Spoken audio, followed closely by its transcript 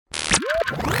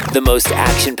The most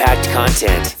action-packed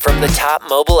content from the top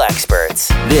mobile experts.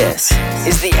 This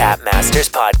is the App Masters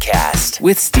Podcast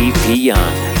with Steve P.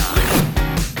 Young.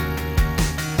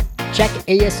 Check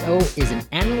ASO is an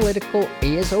analytical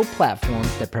ASO platform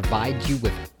that provides you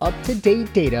with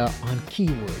up-to-date data on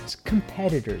keywords,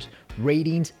 competitors,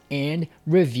 ratings, and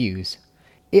reviews.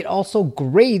 It also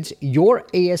grades your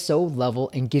ASO level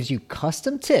and gives you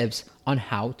custom tips on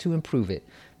how to improve it.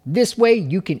 This way,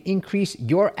 you can increase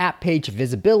your app page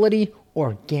visibility,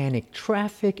 organic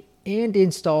traffic, and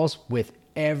installs with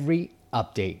every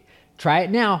update. Try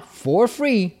it now for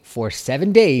free for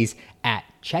 7 days at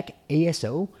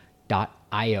checkaso.io.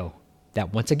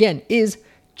 That once again is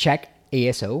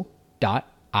checkaso.io.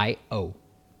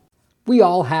 We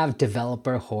all have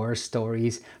developer horror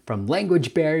stories, from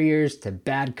language barriers to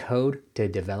bad code to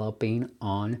developing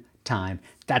on time.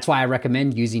 That's why I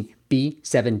recommend using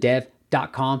b7dev.com.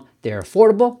 They're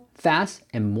affordable, fast,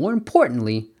 and more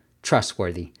importantly,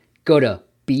 trustworthy. Go to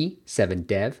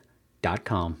b7dev.com.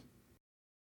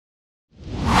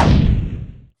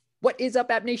 What is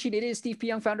up, App Nation? It is Steve P.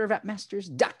 Young, founder of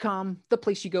appmasters.com, the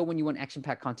place you go when you want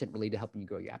action-packed content related to helping you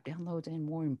grow your app downloads and,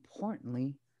 more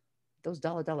importantly, those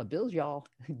dollar bills, y'all,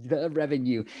 the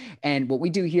revenue. And what we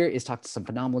do here is talk to some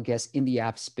phenomenal guests in the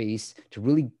app space to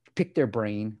really pick their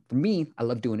brain. For me, I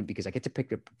love doing it because I get to pick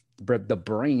the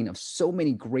brain of so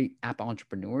many great app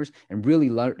entrepreneurs and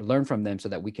really learn from them so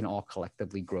that we can all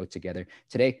collectively grow together.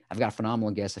 Today, I've got a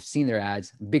phenomenal guest. I've seen their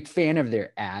ads, big fan of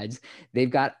their ads. They've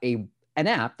got an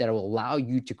app that will allow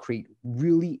you to create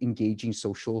really engaging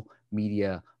social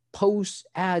media posts,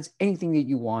 ads, anything that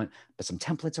you want, but some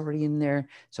templates already in there.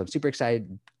 So I'm super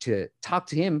excited to talk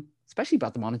to him, especially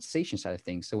about the monetization side of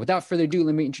things. So without further ado,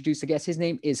 let me introduce the guest. His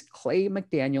name is Clay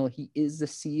McDaniel. He is the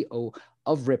CEO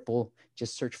of Ripple.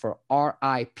 Just search for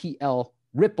RIPL,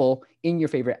 Ripple, in your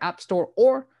favorite app store,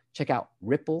 or check out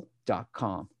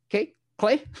ripple.com. Okay,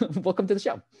 Clay, welcome to the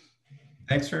show.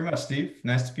 Thanks very much, Steve.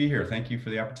 Nice to be here. Thank you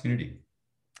for the opportunity.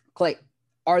 Clay,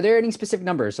 are there any specific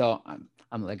numbers? So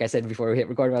like I said before we hit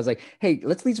record, I was like, hey,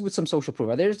 let's lead with some social proof.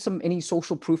 Are there any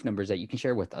social proof numbers that you can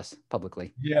share with us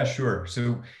publicly? Yeah, sure.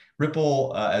 So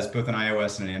Ripple, as both an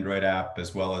iOS and an Android app,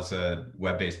 as well as a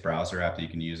web-based browser app that you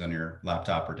can use on your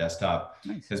laptop or desktop,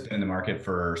 nice, has been in the market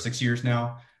for 6 years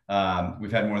now.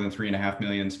 We've had more than 3.5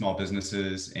 million small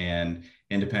businesses and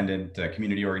independent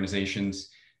community organizations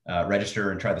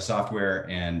register and try the software.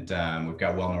 And we've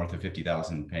got well north of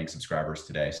 50,000 paying subscribers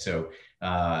today. So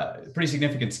pretty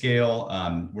significant scale.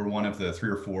 We're one of the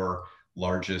 3 or 4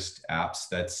 largest apps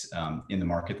that's in the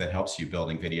market that helps you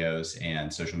building videos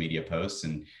and social media posts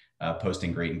and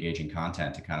posting great engaging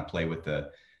content to kind of play with the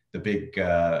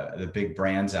big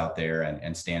brands out there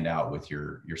and stand out with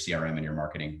your CRM and your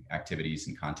marketing activities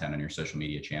and content on your social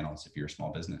media channels if you're a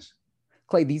small business.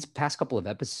 Clay, these past couple of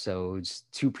episodes,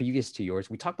 2 previous to yours,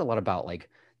 we talked a lot about like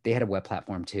they had a web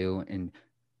platform too, and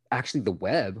actually the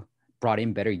web brought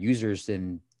in better users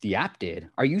than the app did.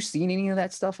 Are you seeing any of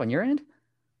that stuff on your end?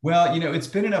 Well, it's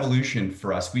been an evolution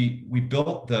for us. We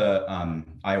built the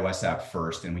iOS app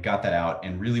first, and we got that out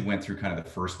and really went through kind of the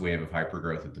first wave of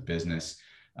hypergrowth of the business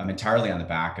entirely on the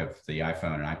back of the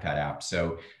iPhone and iPad app.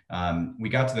 So we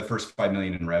got to the first 5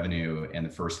 million in revenue and the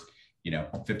first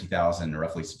 50,000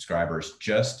 roughly subscribers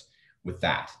just with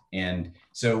that. And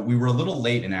so we were a little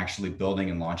late in actually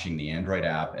building and launching the Android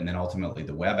app and then ultimately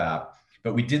the web app.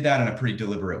 But we did that in a pretty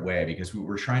deliberate way because what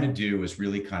we're trying to do was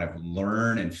really kind of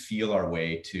learn and feel our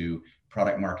way to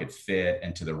product market fit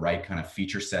and to the right kind of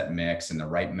feature set mix and the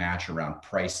right match around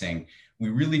pricing. We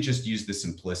really just used the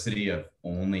simplicity of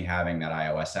only having that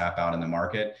iOS app out in the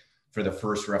market for the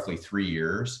first roughly 3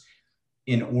 years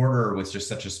in order with just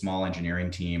such a small engineering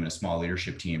team and a small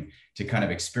leadership team to kind of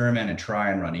experiment and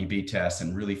try and run A/B tests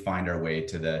and really find our way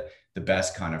to the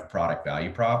best kind of product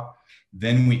value prop.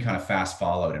 Then we kind of fast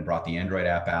followed and brought the Android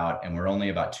app out, and we're only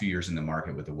about 2 years in the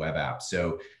market with the web app.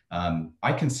 So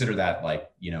I consider that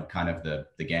like, kind of the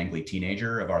gangly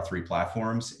teenager of our 3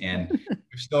 platforms. And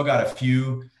we've still got a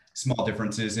few small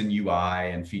differences in UI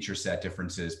and feature set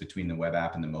differences between the web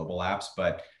app and the mobile apps.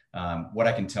 But what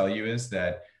I can tell you is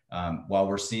that while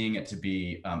we're seeing it to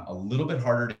be a little bit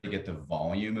harder to get the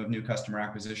volume of new customer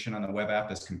acquisition on the web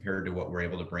app as compared to what we're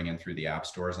able to bring in through the app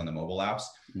stores on the mobile apps,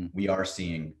 we are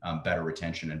seeing better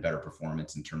retention and better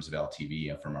performance in terms of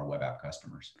LTV from our web app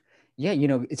customers. Yeah,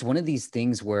 it's one of these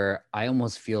things where I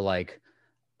almost feel like,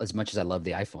 as much as I love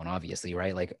the iPhone, obviously,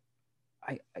 right? Like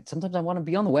I sometimes I want to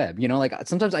be on the web, like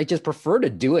sometimes I just prefer to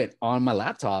do it on my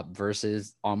laptop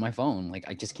versus on my phone. Like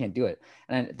I just can't do it.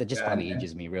 And that just probably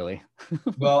ages me really.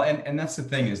 Well, and that's the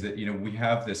thing is that, we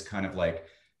have this kind of like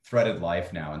threaded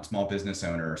life now, and small business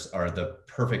owners are the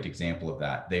perfect example of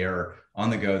that. They are on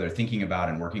the go, they're thinking about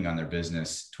and working on their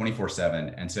business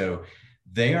 24/7. And so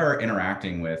they are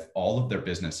interacting with all of their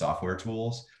business software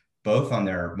tools, both on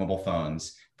their mobile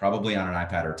phones, probably on an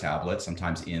iPad or tablet,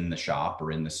 sometimes in the shop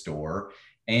or in the store,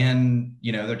 and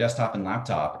their desktop and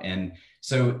laptop. And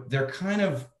so they're kind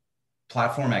of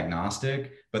platform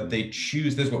agnostic, but they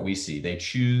choose, this is what we see, they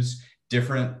choose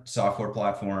different software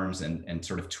platforms and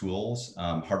sort of tools,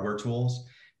 hardware tools,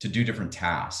 to do different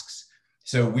tasks.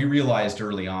 So we realized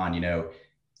early on,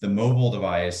 the mobile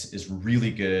device is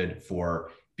really good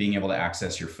for being able to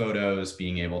access your photos,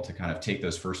 being able to kind of take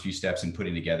those first few steps in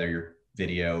putting together your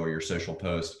video or your social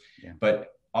post. Yeah.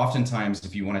 But oftentimes,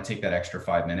 if you want to take that extra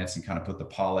 5 minutes and kind of put the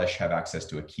polish, have access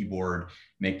to a keyboard,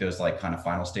 make those like kind of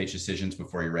final stage decisions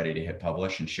before you're ready to hit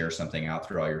publish and share something out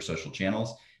through all your social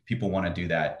channels, people want to do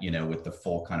that, with the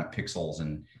full kind of pixels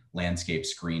and landscape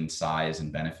screen size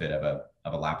and benefit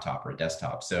of a laptop or a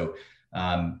desktop. So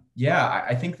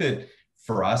I think that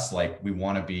for us, like, we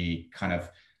want to be kind of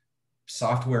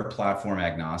software platform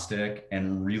agnostic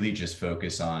and really just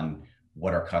focus on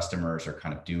what our customers are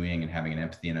kind of doing and having an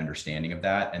empathy and understanding of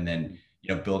that. And then,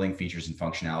 building features and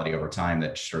functionality over time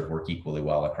that sort of work equally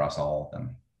well across all of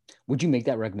them. Would you make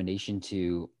that recommendation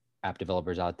to app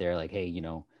developers out there? Like, hey,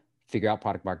 figure out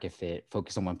product market fit,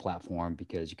 focus on one platform,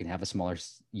 because you can have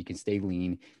you can stay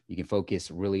lean, you can focus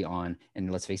really on,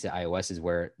 and let's face it, iOS is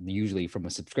where usually from a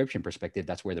subscription perspective,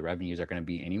 that's where the revenues are going to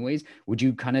be anyways. Would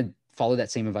you kind of follow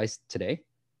that same advice today?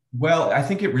 Well, I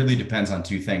think it really depends on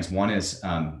two things. One is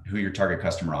who your target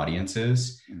customer audience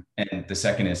is. And the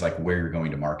second is like where you're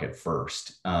going to market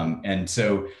first. And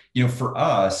so, for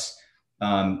us,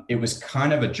 it was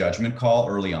kind of a judgment call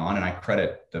early on. And I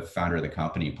credit the founder of the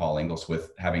company, Paul Ingles,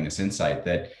 with having this insight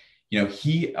that,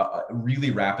 he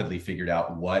really rapidly figured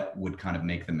out what would kind of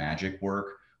make the magic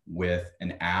work with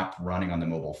an app running on the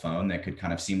mobile phone that could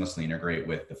kind of seamlessly integrate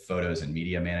with the photos and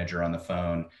media manager on the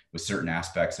phone, with certain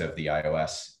aspects of the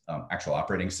iOS actual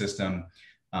operating system.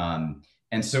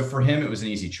 And so for him, it was an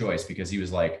easy choice because he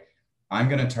was like, I'm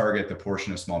going to target the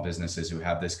portion of small businesses who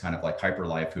have this kind of like hyper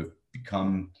life, who've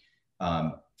become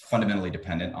fundamentally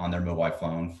dependent on their mobile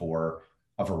phone for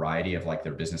a variety of like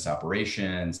their business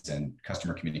operations and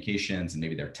customer communications. And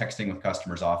maybe they're texting with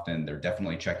customers often. They're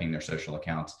definitely checking their social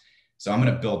accounts. So I'm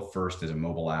going to build first as a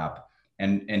mobile app.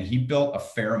 And he built a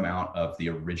fair amount of the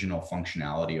original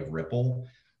functionality of Ripple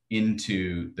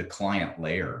into the client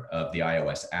layer of the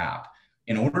iOS app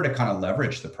in order to kind of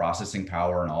leverage the processing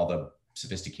power and all the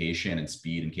sophistication and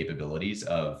speed and capabilities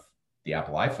of the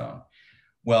Apple iPhone.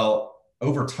 Well,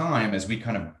 over time, as we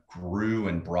kind of grew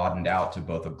and broadened out to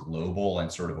both a global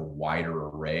and sort of a wider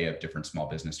array of different small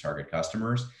business target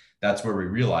customers, that's where we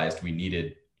realized we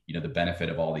needed, the benefit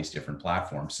of all these different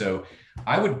platforms. So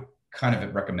I would kind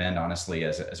of recommend, honestly,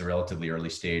 as a relatively early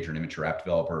stage or an immature app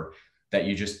developer, that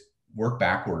you just work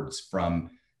backwards from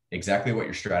exactly what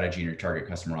your strategy and your target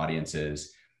customer audience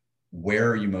is. Where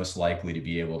are you most likely to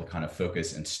be able to kind of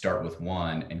focus and start with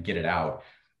one and get it out?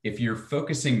 If you're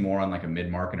focusing more on like a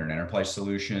mid-market or an enterprise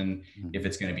solution, if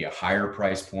it's going to be a higher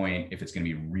price point, if it's going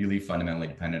to be really fundamentally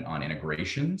dependent on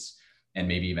integrations and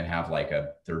maybe even have like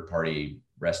a third-party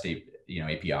REST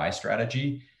API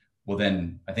strategy, well,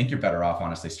 then I think you're better off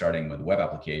honestly starting with a web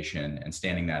application and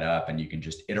standing that up, and you can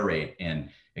just iterate and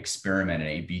experiment and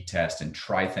A/B test and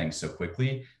try things so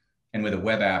quickly. And with a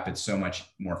web app, it's so much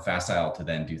more facile to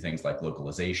then do things like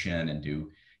localization and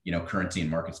do, currency and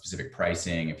market specific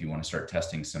pricing if you want to start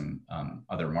testing some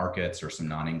other markets or some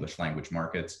non-English language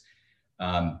markets.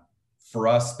 For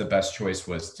us, the best choice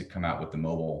was to come out with the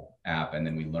mobile app, and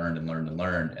then we learned.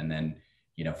 And then,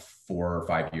 4 or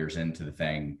 5 years into the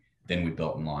thing, then we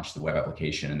built and launched the web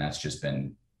application, and that's just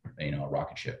been, a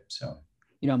rocket ship. So,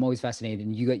 I'm always fascinated,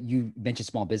 and you mentioned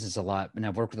small business a lot, and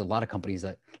I've worked with a lot of companies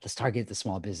that let's target the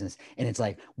small business, and it's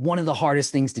like one of the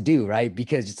hardest things to do, right?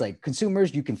 Because it's like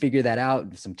consumers, you can figure that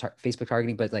out, some Facebook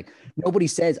targeting, but like nobody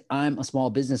says I'm a small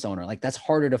business owner. Like that's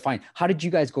harder to find. How did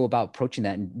you guys go about approaching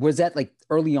that? And was that like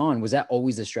early on? Was that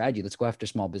always the strategy? Let's go after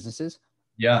small businesses.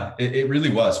 Yeah, it really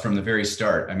was from the very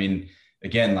start. I mean,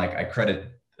 again, like I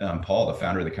credit Paul, the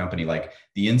founder of the company. Like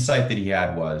the insight that he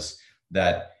had was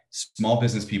that small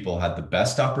business people had the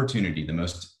best opportunity, the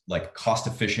most like cost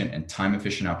efficient and time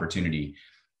efficient opportunity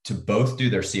to both do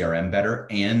their CRM better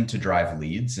and to drive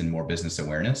leads and more business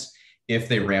awareness if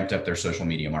they ramped up their social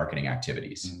media marketing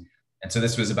activities. And so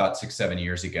this was about 6-7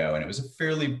 years ago. And it was a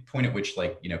fairly point at which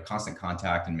Constant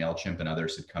Contact and MailChimp and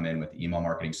others had come in with email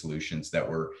marketing solutions that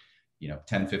were, $10,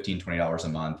 $15, $20 a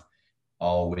month,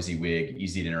 all WYSIWYG,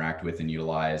 easy to interact with and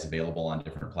utilize, available on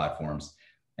different platforms.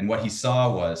 And what he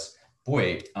saw was,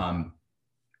 boy,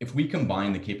 if we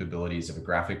combine the capabilities of a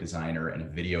graphic designer and a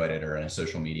video editor and a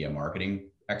social media marketing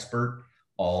expert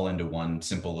all into one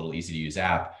simple little easy to use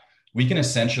app, we can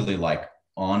essentially like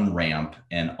on ramp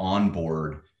and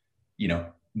onboard,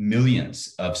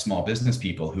 millions of small business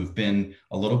people who've been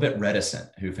a little bit reticent,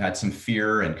 who've had some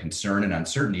fear and concern and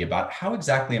uncertainty about how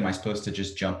exactly am I supposed to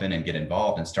just jump in and get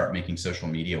involved and start making social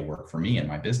media work for me and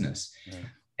my business. Yeah.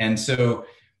 And so,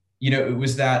 it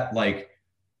was that like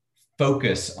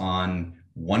focus on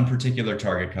one particular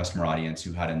target customer audience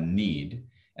who had a need,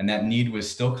 and that need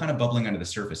was still kind of bubbling under the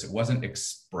surface. It wasn't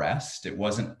expressed, it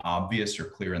wasn't obvious or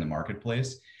clear in the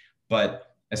marketplace, but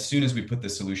as soon as we put the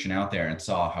solution out there and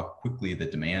saw how quickly the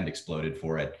demand exploded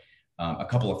for it, a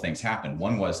couple of things happened.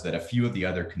 One was that a few of the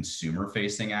other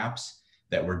consumer-facing apps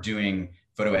that were doing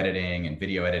photo editing and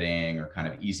video editing or kind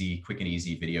of quick and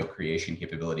easy video creation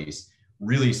capabilities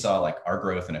really saw like our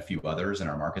growth and a few others in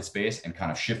our market space and kind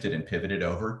of shifted and pivoted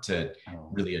over to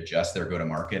really adjust their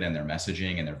go-to-market and their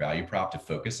messaging and their value prop to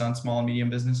focus on small and medium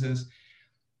businesses.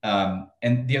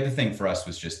 And the other thing for us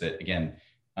was just that, again,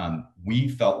 we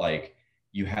felt like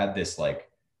you had this like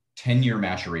 10-year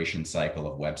maturation cycle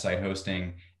of website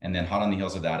hosting, and then hot on the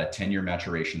heels of that, a 10-year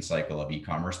maturation cycle of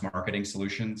e-commerce marketing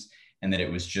solutions. And that it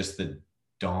was just the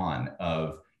dawn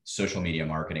of social media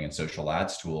marketing and social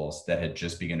ads tools that had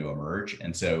just begun to emerge.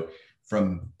 And so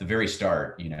from the very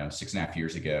start, 6.5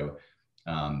 years ago,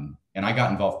 and I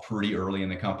got involved pretty early in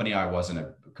the company. I wasn't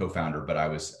a co-founder, but I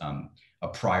was a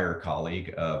prior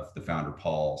colleague of the founder,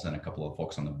 Paul's, and a couple of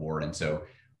folks on the board. And so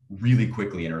really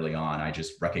quickly and early on, I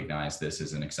just recognized this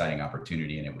as an exciting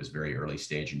opportunity, and it was very early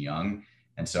stage and young.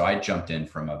 And so I jumped in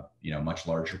from a much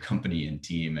larger company and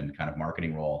team and kind of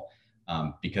marketing role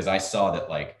because I saw that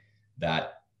like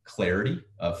that clarity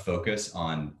of focus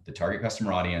on the target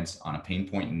customer audience, on a pain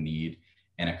point and need,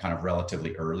 and a kind of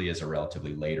relatively early as a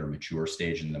relatively later mature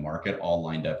stage in the market all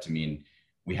lined up to mean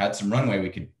we had some runway.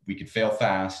 We could fail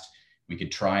fast, we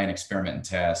could try and experiment and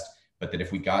test, but that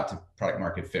if we got to product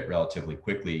market fit relatively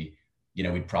quickly,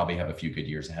 we'd probably have a few good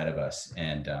years ahead of us.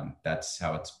 And that's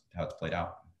how it's played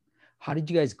out. How did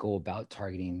you guys go about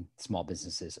targeting small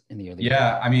businesses in the early?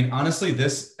 Yeah, I mean, honestly,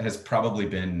 this has probably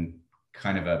been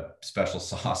kind of a special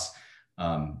sauce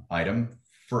item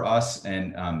for us.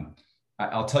 And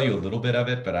I'll tell you a little bit of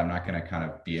it, but I'm not going to kind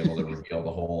of be able to reveal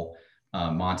the whole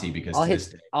Monty because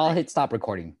I'll hit stop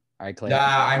recording. All right, Clay.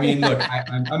 Yeah, I mean, look,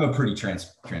 I'm a pretty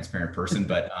transparent person,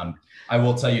 but I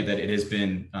will tell you that it has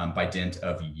been by dint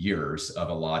of years of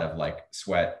a lot of like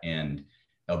sweat and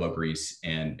elbow grease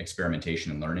and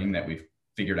experimentation and learning that we've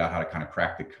figured out how to kind of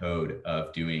crack the code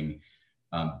of doing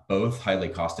both highly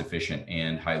cost efficient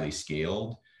and highly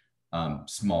scaled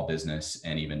small business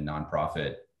and even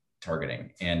nonprofit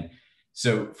targeting. And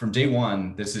so from day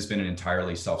one, this has been an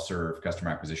entirely self-serve customer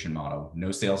acquisition model.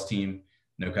 No sales team,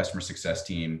 no customer success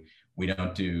team. We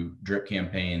don't do drip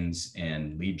campaigns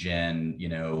and lead gen.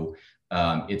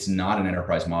 It's not an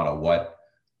enterprise model. What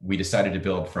we decided to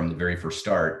build from the very first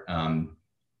start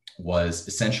was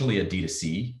essentially a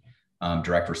D2C,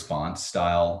 direct response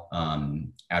style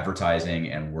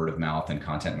advertising and word of mouth and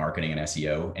content marketing and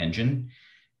SEO engine,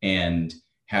 and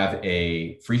have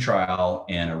a free trial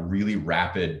and a really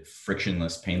rapid,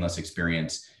 frictionless, painless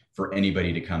experience for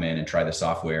anybody to come in and try the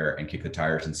software and kick the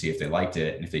tires and see if they liked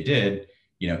it. And if they did,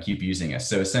 keep using us.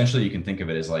 So essentially you can think of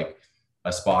it as like a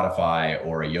Spotify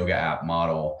or a yoga app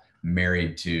model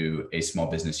married to a small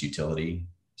business utility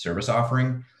service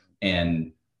offering.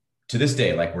 And to this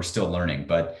day, like we're still learning,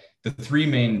 but the three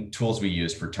main tools we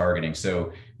use for targeting.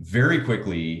 So very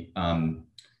quickly,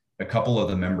 a couple of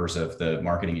the members of the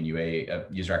marketing and UA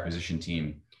user acquisition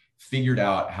team figured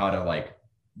out how to like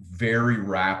very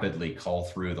rapidly cull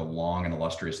through the long and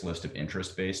illustrious list of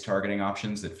interest-based targeting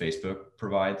options that Facebook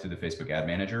provides through the Facebook Ad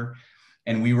Manager.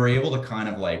 And we were able to kind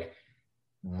of like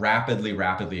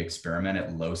rapidly experiment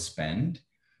at low spend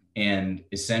and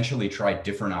essentially try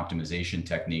different optimization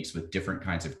techniques with different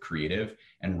kinds of creative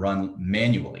and run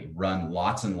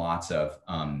lots and lots of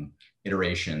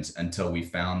iterations until we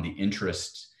found the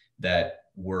interests that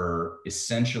were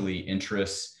essentially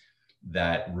interests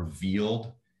that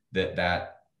revealed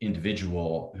that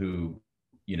individual who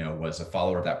was a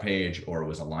follower of that page or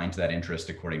was aligned to that interest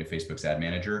according to Facebook's Ad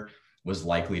Manager was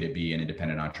likely to be an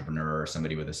independent entrepreneur or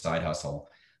somebody with a side hustle.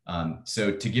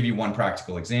 So to give you one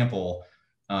practical example,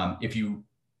 and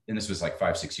this was like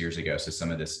 5-6 years ago, so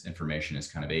some of this information is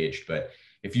kind of aged, but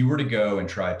if you were to go and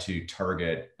try to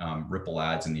target Ripple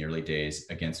ads in the early days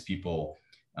against people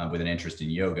with an interest in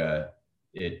yoga,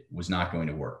 it was not going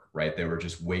to work, right? There were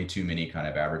just way too many kind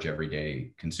of average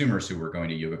everyday consumers who were going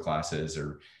to yoga classes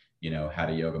or, had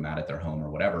a yoga mat at their home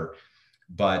or whatever.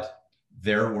 But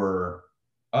there were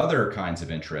other kinds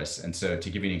of interests. And so to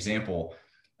give you an example,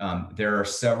 there are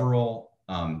several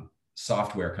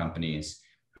software companies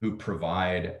who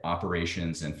provide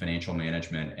operations and financial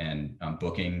management and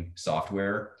booking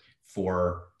software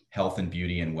for health and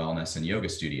beauty and wellness and yoga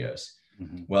studios.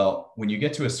 Mm-hmm. Well, when you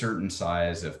get to a certain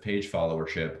size of page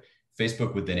followership,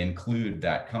 Facebook would then include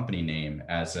that company name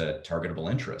as a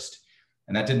targetable interest.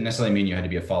 And that didn't necessarily mean you had to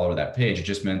be a follower of that page. It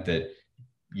just meant that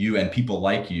you and people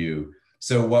like you.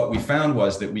 So what we found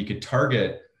was that we could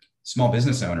target small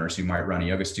business owners who might run a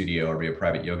yoga studio or be a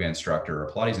private yoga instructor or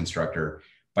a Pilates instructor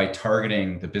by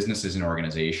targeting the businesses and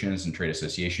organizations and trade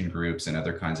association groups and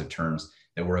other kinds of terms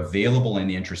that were available in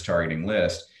the interest targeting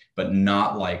list, but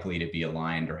not likely to be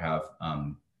aligned or have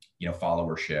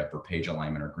followership or page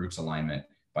alignment or groups alignment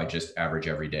by just average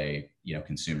everyday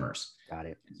consumers. Got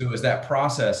it. So it was that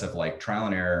process of like trial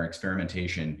and error,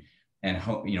 experimentation, and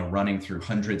running through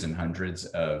hundreds and hundreds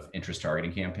of interest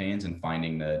targeting campaigns and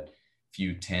finding the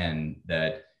few 10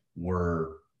 that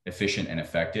were efficient and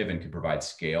effective and could provide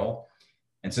scale.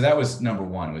 And so that was number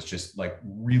one, was just like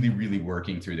really, really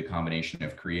working through the combination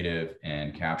of creative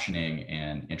and captioning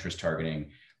and interest targeting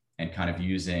and kind of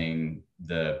using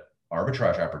the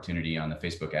arbitrage opportunity on the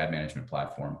Facebook ad management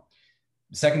platform.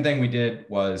 The second thing we did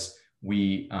was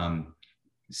we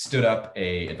stood up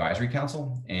a advisory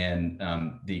council, and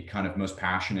the kind of most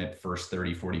passionate first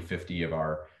 30, 40, 50 of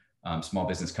our small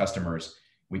business customers,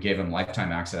 we gave them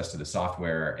lifetime access to the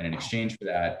software. And in exchange for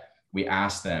that, we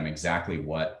asked them exactly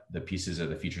what the pieces of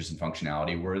the features and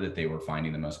functionality were that they were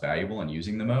finding the most valuable and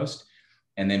using the most.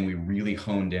 And then we really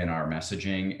honed in our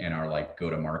messaging and our like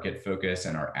go-to-market focus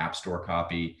and our app store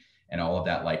copy and all of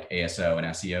that like ASO and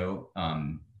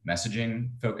SEO messaging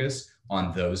focus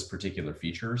on those particular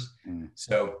features.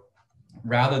 So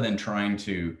rather than trying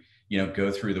to,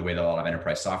 go through the way that a lot of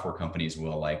enterprise software companies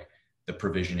will, like the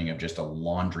provisioning of just a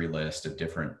laundry list of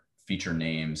different feature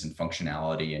names and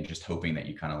functionality and just hoping that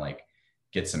you kind of like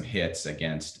get some hits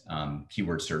against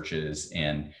keyword searches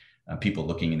and people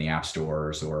looking in the app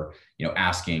stores or,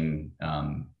 asking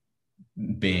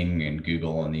Bing and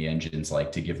Google and the engines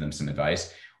like to give them some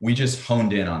advice. We just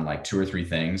honed in on like 2 or 3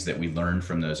 things that we learned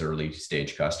from those early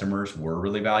stage customers were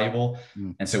really valuable.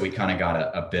 And so we kind of got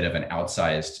a bit of an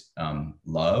outsized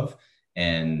love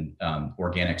and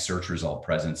organic search result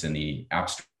presence in the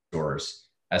app stores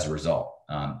as a result.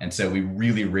 And so we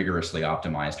really rigorously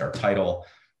optimized our title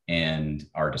and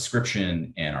our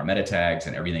description and our meta tags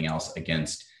and everything else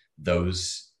against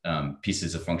those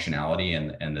pieces of functionality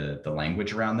and the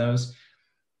language around those.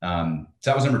 So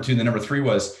that was number 2. The number 3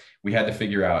 was we had to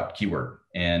figure out keyword.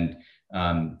 And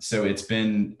so it's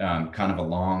been kind of a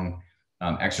long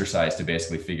exercise to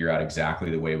basically figure out exactly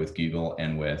the way with Google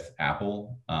and with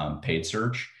Apple paid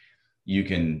search. You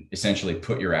can essentially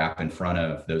put your app in front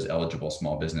of those eligible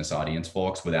small business audience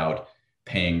folks without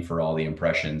paying for all the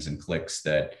impressions and clicks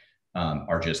that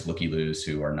are just looky-loos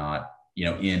who are not,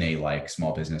 in a like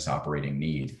small business operating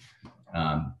need.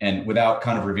 And without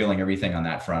kind of revealing everything on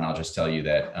that front, I'll just tell you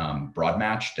that broad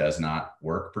match does not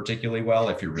work particularly well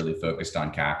if you're really focused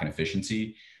on CAC and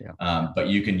efficiency. Yeah. But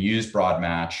you can use broad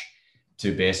match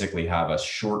to basically have a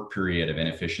short period of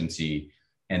inefficiency,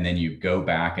 and then you go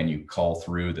back and you call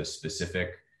through the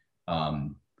specific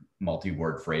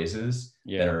multi-word phrases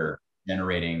that are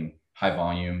generating high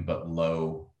volume but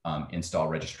low install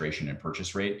registration and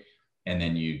purchase rate. And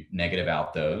then you negative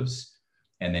out those.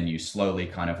 And then you slowly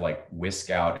kind of like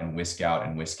whisk out and whisk out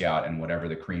and whisk out, and whatever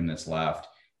the cream that's left,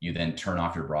 you then turn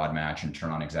off your broad match and turn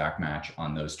on exact match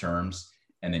on those terms.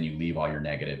 And then you leave all your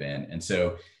negative in. And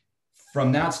so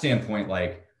from that standpoint,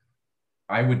 like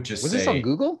I would just was say— this on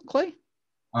Google, Clay?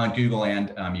 On Google, and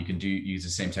you can use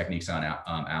the same techniques on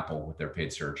Apple with their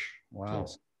paid search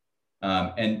tools.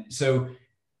 And so,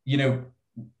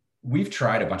 we've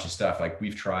tried a bunch of stuff. Like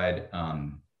we've tried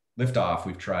Liftoff,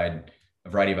 we've tried a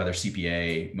variety of other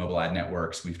CPA mobile ad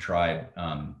networks. We've tried,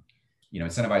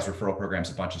 incentivized referral programs,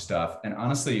 a bunch of stuff. And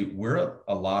honestly, we're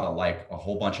a lot like a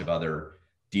whole bunch of other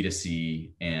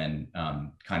D2C and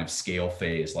kind of scale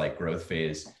phase, like growth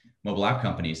phase mobile app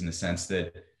companies, in the sense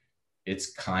that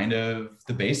it's kind of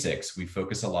the basics. We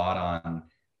focus a lot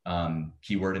on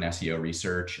keyword and SEO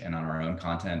research and on our own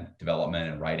content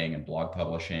development and writing and blog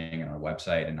publishing and our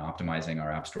website and optimizing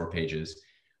our app store pages.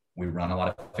 We run a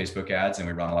lot of Facebook ads and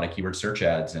we run a lot of keyword search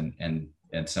ads and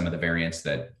some of the variants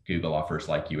that Google offers,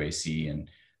 like UAC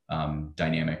and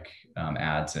dynamic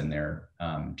ads in their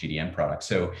GDN products.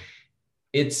 So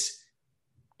it's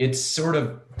sort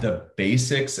of the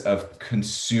basics of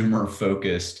consumer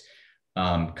focused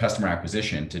customer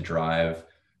acquisition to drive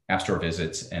app store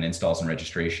visits and installs and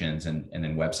registrations and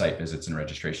then website visits and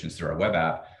registrations through our web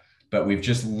app. but we've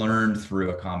just learned through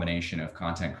a combination of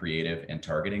content creative and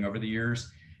targeting over the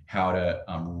years how to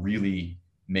really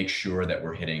make sure that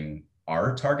we're hitting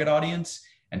our target audience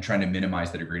and trying to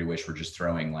minimize the degree to which we're just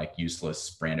throwing like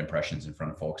useless brand impressions in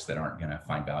front of folks that aren't going to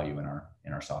find value in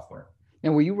our software.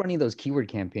 Now, were you running those keyword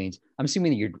campaigns? I'm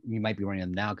assuming that you might be running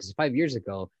them now, because 5 years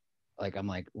ago, like I'm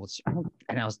like, well,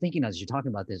 and I was thinking as you're talking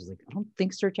about this, like I don't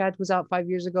think search ads was out 5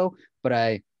 years ago,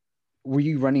 but were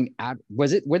you running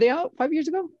were they out 5 years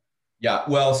ago? Yeah.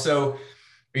 Well, so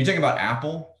are you talking about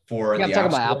Apple for yeah, the I'm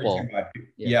talking App about Store? Apple.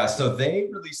 Yeah. So they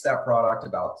released that product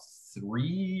about 3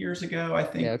 years ago, I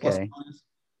think. Yeah, okay.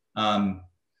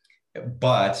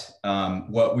 But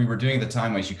what we were doing at the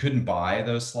time was you couldn't buy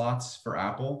those slots for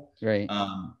Apple. Right.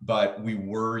 But we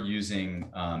were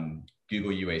using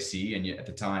Google UAC. And at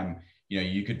the time,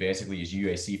 you could basically use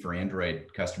UAC for Android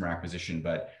customer acquisition,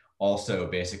 but also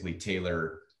basically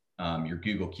tailor your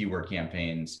Google keyword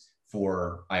campaigns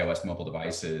for iOS mobile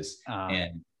devices.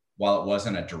 And while it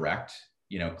wasn't a direct,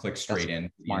 click straight in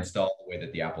install the way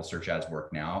that the Apple search ads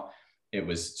work now, it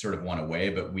was sort of one away,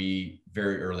 but we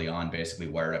very early on basically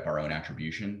wired up our own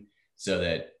attribution so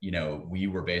that, we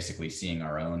were basically seeing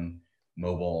our own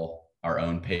mobile, our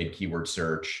own paid keyword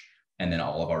search, and then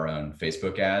all of our own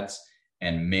Facebook ads,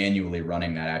 and manually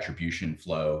running that attribution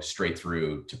flow straight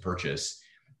through to purchase.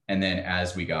 And then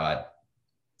as we got,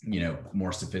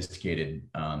 more sophisticated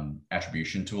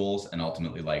attribution tools, and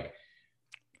ultimately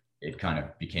it kind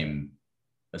of became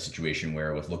a situation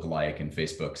where with Lookalike and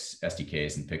Facebook's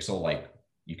SDKs and Pixel,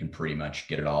 you can pretty much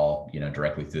get it all,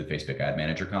 directly through the Facebook Ad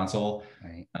Manager console.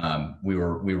 Right. We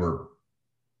were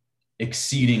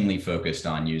exceedingly focused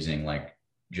on using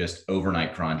just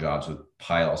overnight cron jobs with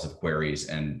piles of queries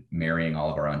and marrying all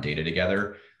of our own data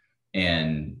together.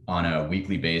 And on a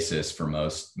weekly basis for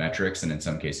most metrics, and in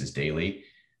some cases daily,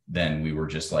 then we were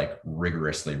just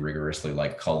rigorously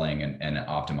culling and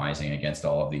optimizing against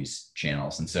all of these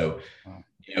channels. And so,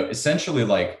 essentially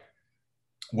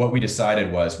what we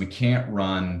decided was we can't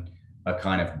run a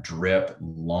kind of drip,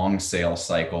 long sales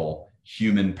cycle,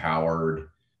 human powered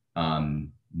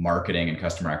marketing and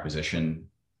customer acquisition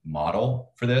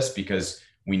model for this, because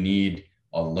we need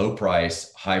a low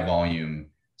price, high volume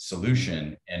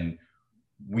solution. And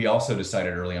we also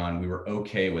decided early on we were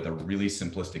okay with a really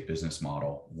simplistic business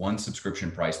model, one subscription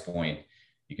price point.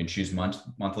 You can choose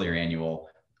monthly or annual,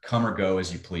 come or go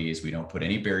as you please. We don't put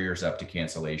any barriers up to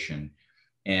cancellation.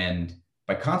 And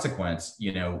by consequence,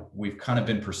 we've kind of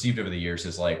been perceived over the years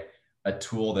as a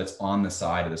tool that's on the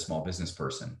side of the small business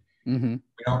person. Mm-hmm.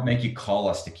 We don't make you call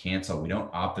us to cancel. We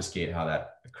don't obfuscate how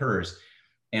that occurs.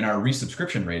 And our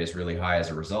resubscription rate is really high as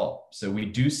a result. So we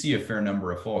do see a fair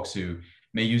number of folks who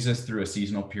may use us through a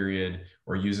seasonal period,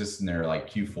 or use us in their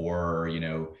Q4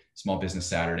 or, Small Business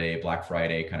Saturday, Black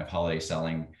Friday kind of holiday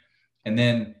selling, and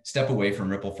then step away from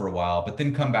Ripple for a while, but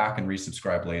then come back and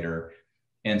resubscribe later.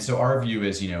 And so our view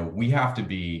is, we have to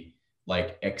be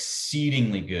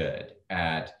exceedingly good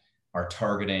at our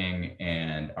targeting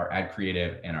and our ad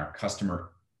creative and our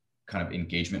customer kind of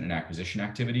engagement and acquisition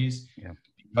activities,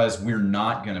 because we're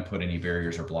not going to put any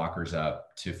barriers or blockers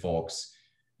up to folks,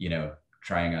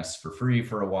 trying us for free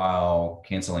for a while,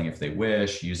 canceling if they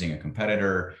wish, using a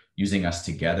competitor, using us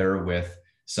together with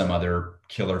some other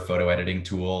killer photo editing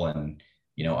tool, and,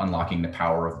 unlocking the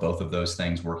power of both of those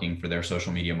things working for their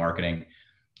social media marketing.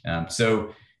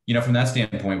 So, from that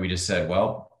standpoint, we just said,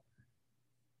 well,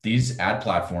 these ad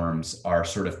platforms are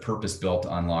sort of purpose built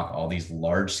to unlock all these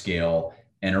large scale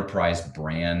enterprise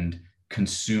brand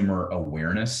consumer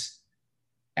awareness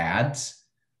ads,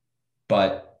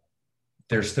 but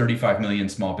there's 35 million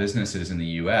small businesses in the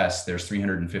US, there's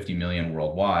 350 million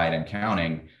worldwide and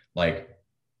counting.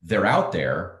 They're out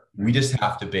there. We just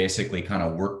have to basically kind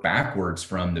of work backwards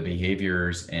from the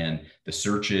behaviors and the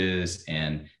searches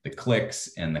and the clicks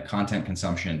and the content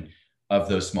consumption of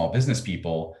those small business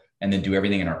people, and then do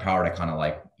everything in our power to kind of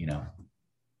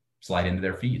slide into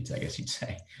their feeds, I guess you'd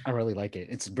say. I really like it.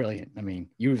 It's brilliant. I mean,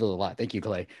 you reveal a lot. Thank you,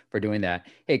 Clay, for doing that.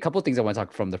 Hey, a couple of things I want to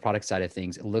talk from the product side of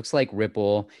things. It looks like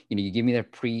Ripple, you give me the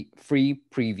free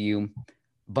preview,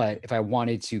 but if I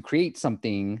wanted to create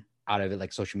something out of it,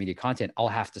 like social media content, I'll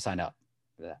have to sign up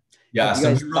for that. Yeah.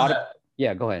 So we run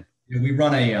yeah, go ahead. We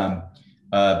run a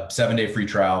 7-day free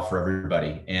trial for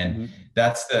everybody. And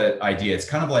that's the idea. It's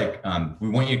kind of we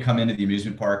want you to come into the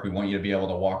amusement park. We want you to be able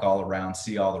to walk all around,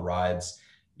 see all the rides,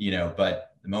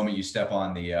 but the moment you step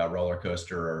on the roller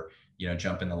coaster or,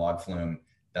 jump in the log flume,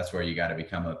 that's where you got to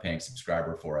become a paying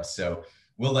subscriber for us. So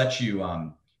we'll let you,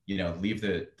 leave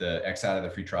the X out of the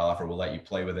free trial offer. We'll let you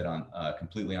play with it on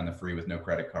completely on the free with no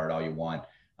credit card, all you want.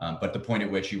 But the point at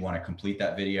which you want to complete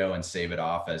that video and save it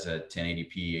off as a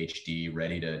 1080p HD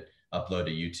ready to upload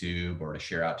to YouTube or to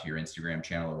share out to your Instagram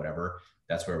channel or whatever,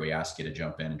 that's where we ask you to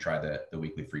jump in and try the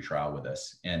weekly free trial with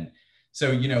us. And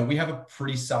so, we have a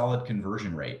pretty solid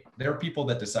conversion rate. There are people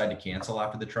that decide to cancel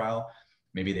after the trial.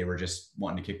 Maybe they were just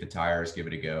wanting to kick the tires, give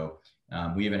it a go.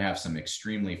 We even have some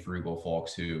extremely frugal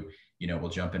folks who, will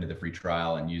jump into the free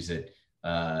trial and use it,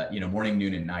 morning,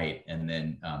 noon, and night, and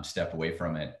then step away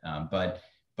from it. But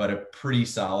a pretty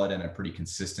solid and a pretty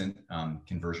consistent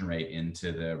conversion rate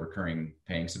into the recurring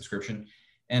paying subscription.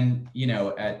 And,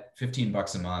 at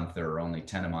 $15 a month or only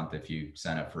 10 a month, if you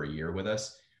sign up for a year with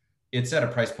us, it's at a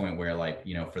price point where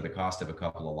for the cost of a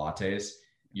couple of lattes,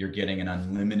 you're getting an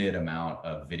unlimited amount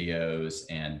of videos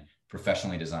and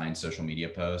professionally designed social media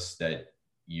posts that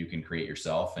you can create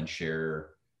yourself and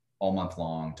share all month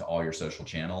long to all your social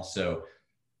channels. So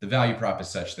the value prop is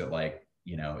such that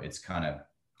it's kind of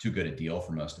too good a deal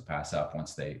for most to pass up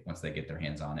once they get their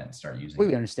hands on it and start using it.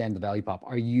 We understand the value prop.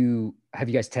 Have you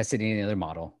guys tested any other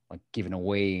model, like giving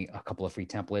away a couple of free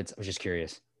templates? I was just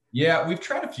curious. Yeah, we've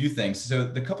tried a few things. So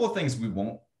the couple of things we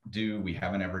won't do, we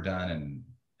haven't ever done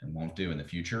and won't do in the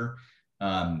future.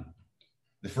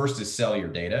 The first is sell your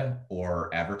data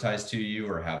or advertise to you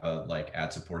or have a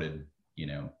ad supported,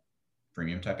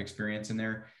 premium type experience in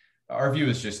there. Our view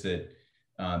is just that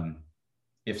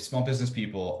if small business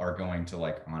people are going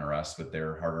to honor us with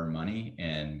their hard-earned money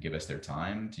and give us their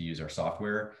time to use our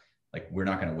software, we're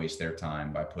not going to waste their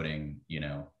time by putting,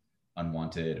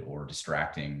 unwanted or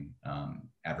distracting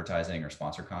advertising or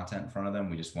sponsor content in front of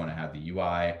them. We just want to have the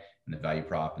UI and the value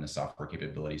prop and the software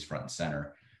capabilities front and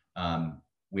center.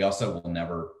 We also will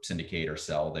never syndicate or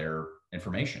sell their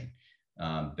information.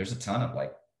 There's a ton of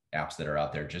apps that are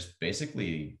out there just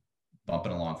basically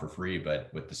bumping along for free, but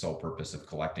with the sole purpose of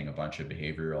collecting a bunch of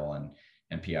behavioral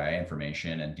and PII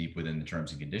information, and deep within the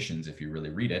terms and conditions, if you really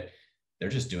read it, they're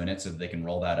just doing it so that they can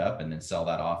roll that up and then sell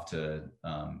that off to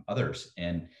others.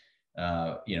 And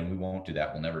we won't do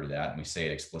that. We'll never do that. And we say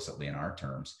it explicitly in our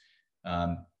terms.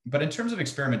 But in terms of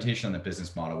experimentation on the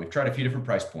business model, we've tried a few different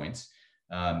price points.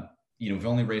 We've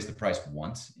only raised the price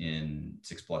once in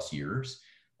 6+ years.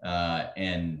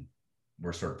 And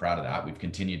we're sort of proud of that. We've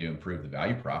continued to improve the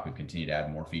value prop. We've continued to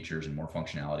add more features and more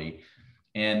functionality.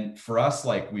 And for us,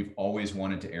 we've always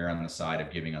wanted to err on the side of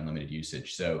giving unlimited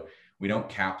usage. So we don't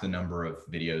cap the number of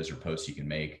videos or posts you can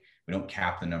make. We don't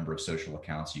cap the number of social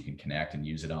accounts you can connect and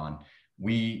use it on.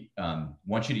 We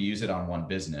want you to use it on one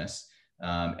business.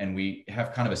 And we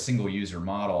have kind of a single user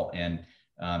model and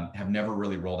have never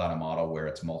really rolled out a model where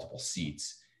it's multiple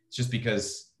seats. It's just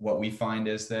because what we find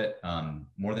is that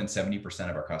more than 70%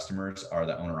 of our customers are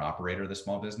the owner operator of the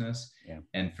small business. Yeah.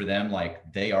 And for them,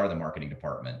 they are the marketing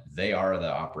department. They are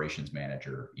the operations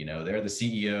manager. They're the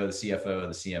CEO, the CFO,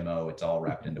 the CMO. It's all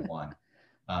wrapped into one.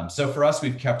 So for us,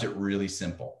 we've kept it really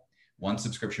simple. One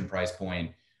subscription price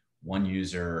point, one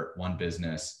user, one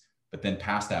business. But then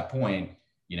past that point,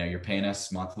 you're paying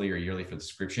us monthly or yearly for the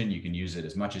subscription. You can use it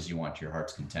as much as you want to your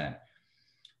heart's content.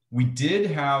 We did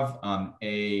have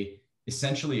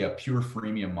essentially a pure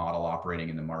freemium model operating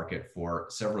in the market for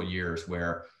several years,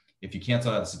 where if you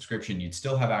cancel out the subscription, you'd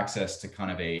still have access to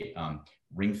kind of a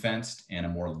ring-fenced and a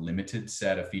more limited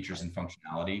set of features and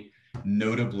functionality.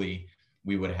 Notably,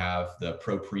 we would have the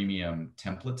Pro Premium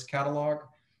templates catalog,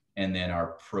 and then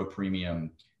our Pro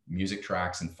Premium music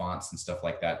tracks and fonts and stuff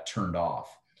like that turned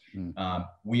off.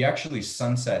 We actually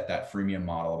sunset that freemium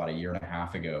model about 1.5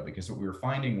 years ago, because what we were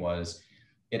finding was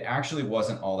it actually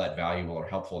wasn't all that valuable or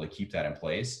helpful to keep that in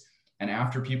place. And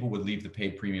after people would leave the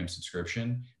paid premium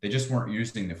subscription, they just weren't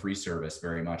using the free service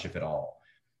very much, if at all.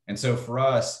 And so for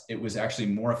us, it was actually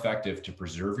more effective to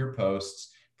preserve your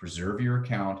posts, preserve your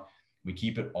account. We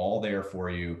keep it all there for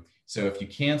you. So if you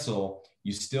cancel,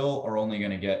 you still are only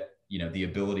going to get, the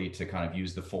ability to kind of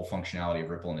use the full functionality of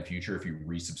Ripple in the future if you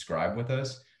resubscribe with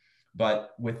us.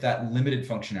 But with that limited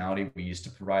functionality we used to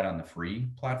provide on the free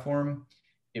platform,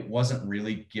 it wasn't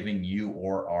really giving you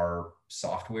or our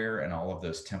software and all of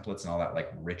those templates and all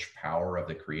that rich power of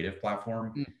the creative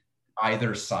platform,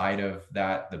 either side of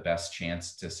that, the best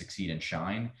chance to succeed and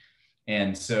shine.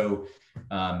 And so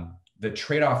the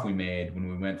trade-off we made when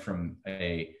we went from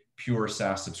a pure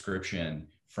SaaS subscription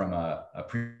from a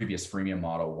previous freemium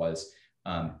model was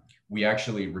we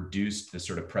actually reduced the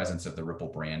sort of presence of the Ripple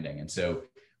branding. And so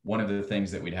one of the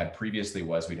things that we'd had previously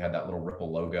was we'd had that little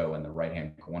Ripple logo in the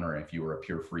right-hand corner. And if you were a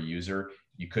pure free user,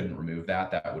 you couldn't remove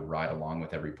that. That would ride along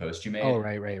with every post you made. Oh,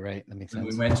 right. That makes sense.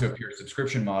 When we went to a pure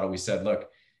subscription model, we said, look,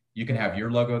 you can have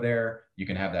your logo there. You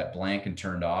can have that blank and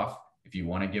turned off. If you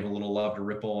want to give a little love to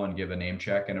Ripple and give a name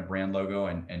check and a brand logo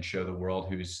and show the world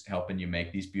who's helping you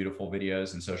make these beautiful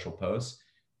videos and social posts,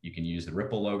 you can use the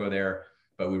Ripple logo there.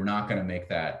 but we were not going to make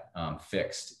that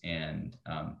fixed and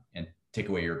take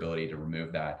away your ability to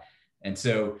remove that. And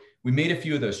so we made a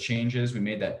few of those changes. We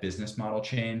made that business model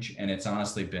change, and it's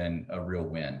honestly been a real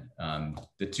win.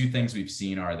 The two things we've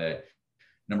seen are that,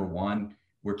 number one,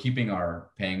 we're keeping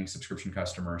our paying subscription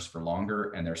customers for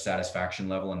longer, and their satisfaction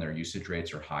level and their usage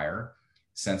rates are higher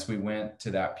since we went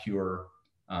to that pure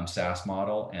SaaS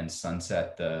model and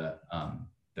sunset the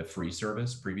free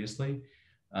service previously.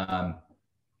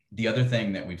 The other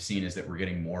thing that we've seen is that we're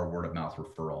getting more word of mouth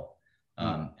referral.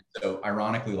 So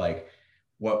ironically, like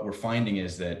what we're finding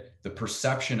is that the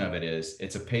perception of it is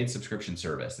it's a paid subscription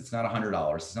service. It's not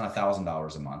 $100. It's not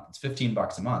 $1,000 a month. It's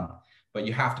 $15 a month, but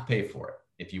you have to pay for it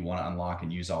if you want to unlock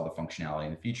and use all the functionality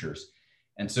and the features.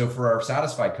 And so for our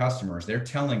satisfied customers, they're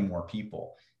telling more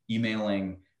people,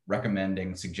 emailing,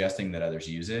 recommending, suggesting that others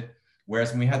use it.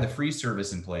 Whereas when we had the free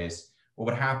service in place, what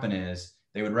would happen is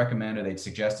they would recommend or they'd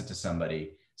suggest it to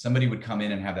somebody. Somebody would come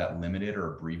in and have that limited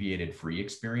or abbreviated free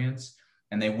experience,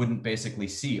 and they wouldn't basically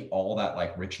see all that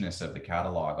like richness of the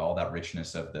catalog, all that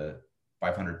richness of the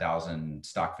 500,000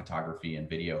 stock photography and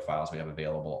video files we have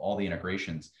available, all the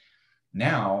integrations.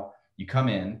 Now you come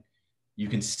in, you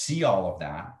can see all of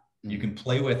that, you can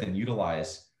play with and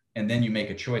utilize, and then you make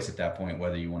a choice at that point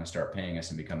whether you want to start paying us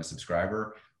and become a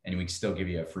subscriber, and we can still give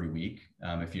you a free week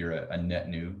if you're a net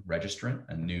new registrant,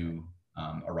 a new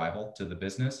arrival to the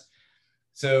business.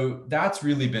 So that's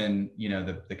really been,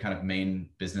 the kind of main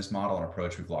business model and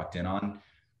approach we've locked in on.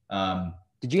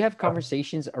 Did you have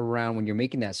conversations around when you're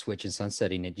making that switch and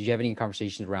sunsetting it? Did you have any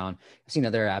conversations around, I've seen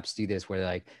other apps do this where they're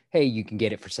like, hey, you can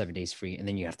get it for 7 days free and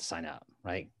then you have to sign up,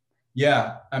 right?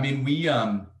 Yeah. I mean, we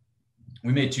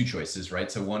made two choices, right?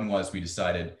 So one was we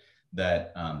decided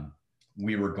that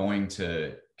we were going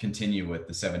to continue with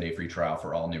the 7-day free trial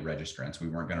for all new registrants. We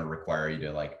weren't going to require you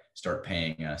to like start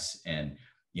paying us and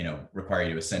require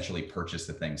you to essentially purchase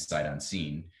the thing sight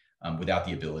unseen without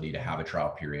the ability to have a trial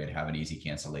period, have an easy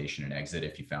cancellation and exit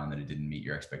if you found that it didn't meet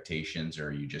your expectations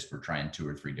or you just were trying 2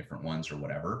 or 3 different ones or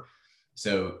whatever.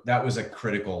 So that was a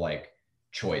critical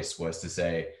choice, was to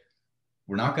say,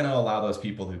 we're not going to allow those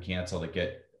people who cancel to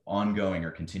get ongoing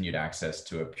or continued access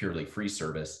to a purely free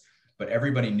service, but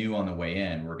everybody new on the way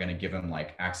in, we're going to give them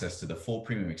access to the full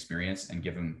premium experience and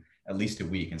give them at least a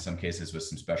week, in some cases with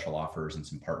some special offers and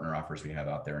some partner offers we have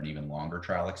out there, and even longer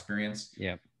trial experience.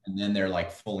 Yeah. And then they're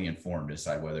fully informed to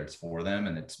decide whether it's for them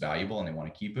and it's valuable and they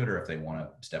want to keep it, or if they want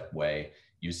to step away,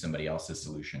 use somebody else's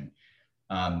solution.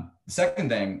 The second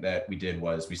thing that we did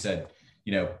was we said,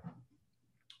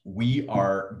 we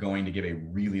are going to give a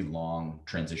really long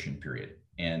transition period.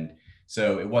 And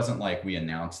so it wasn't like we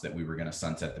announced that we were going to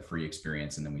sunset the free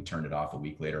experience and then we turned it off a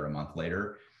week later, a month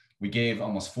later. We gave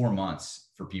almost 4 months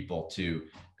for people to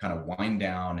kind of wind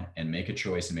down and make a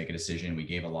choice and make a decision. We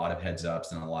gave a lot of heads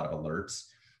ups and a lot of alerts.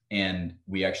 And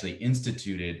we actually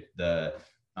instituted the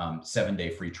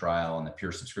 7-day free trial and the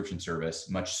pure subscription service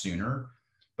much sooner,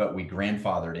 but we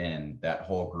grandfathered in that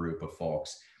whole group of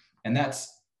folks. And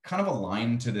that's kind of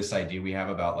aligned to this idea we have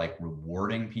about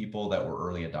rewarding people that were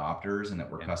early adopters and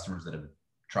that were customers that have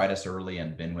tried us early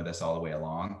and been with us all the way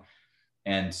along.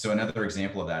 And so another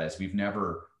example of that is we've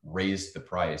never raised the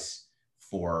price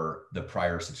for the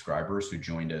prior subscribers who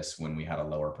joined us when we had a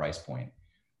lower price point.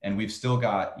 And we've still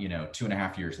got,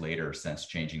 2.5 years later since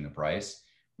changing the price,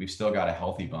 we've still got a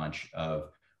healthy bunch of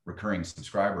recurring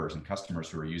subscribers and customers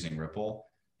who are using Ripple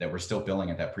that we're still billing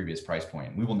at that previous price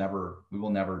point. We will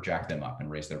never jack them up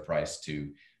and raise their price to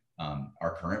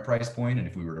our current price point. And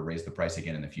if we were to raise the price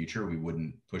again in the future, we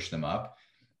wouldn't push them up.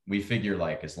 We figure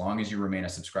as long as you remain a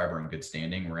subscriber in good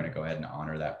standing, we're going to go ahead and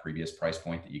honor that previous price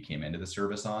point that you came into the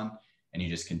service on, and you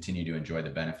just continue to enjoy the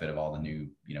benefit of all the new,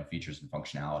 features and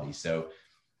functionality. So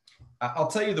I'll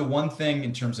tell you the one thing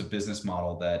in terms of business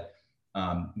model that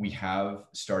we have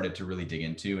started to really dig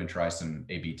into and try some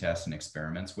A/B tests and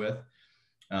experiments with.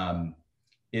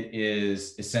 It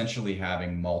is essentially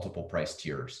having multiple price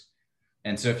tiers.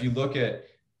 And so if you look at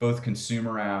both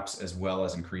consumer apps as well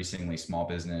as increasingly small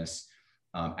business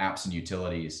apps and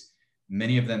utilities,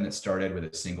 many of them that started with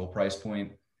a single price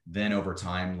point, then over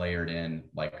time layered in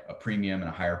a premium and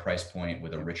a higher price point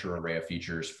with a richer array of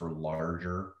features for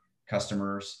larger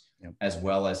customers, as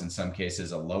well as in some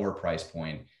cases a lower price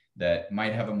point that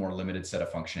might have a more limited set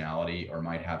of functionality or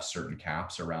might have certain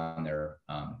caps around their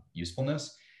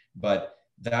usefulness. But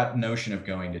that notion of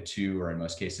going to 2, or in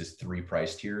most cases 3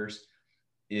 price tiers,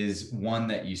 is one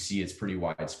that you see it's pretty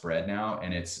widespread now.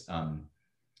 And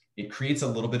it creates a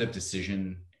little bit of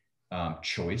decision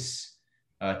choice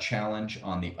challenge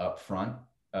on the upfront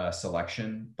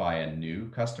selection by a new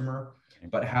customer.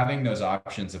 But having those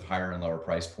options of higher and lower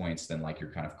price points than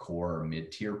your kind of core or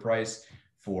mid-tier price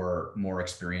for more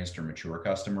experienced or mature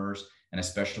customers, and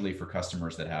especially for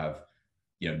customers that have,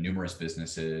 numerous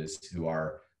businesses who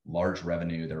are large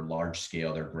revenue, they're large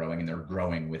scale, they're growing, and they're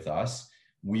growing with us.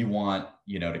 We want,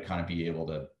 to kind of be able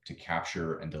to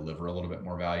capture and deliver a little bit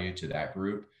more value to that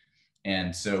group.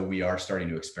 And so we are starting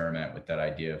to experiment with that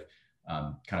idea of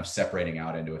kind of separating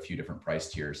out into a few different price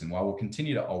tiers. And while we'll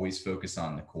continue to always focus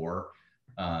on the core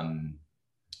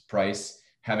price,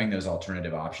 having those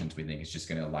alternative options, we think is just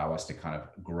going to allow us to kind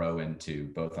of grow into,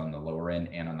 both on the lower end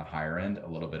and on the higher end, a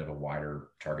little bit of a wider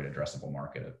target addressable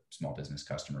market of small business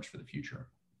customers for the future.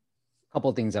 A couple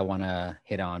of things I want to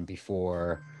hit on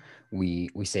before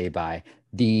we say bye.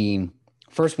 The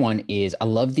first one is, I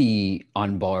love the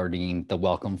onboarding, the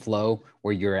welcome flow,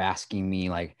 where you're asking me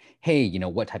like, hey,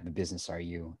 what type of business are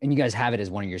you? And you guys have it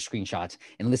as one of your screenshots.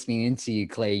 And listening into you,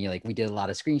 Clay, we did a lot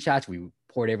of screenshots. We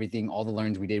poured everything, all the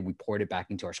learns we did, we poured it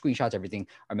back into our screenshots, everything,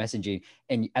 our messaging.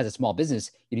 And as a small business,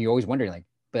 you're always wondering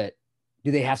but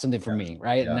do they have something for me?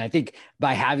 Right. Yeah. And I think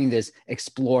by having this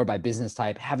explore by business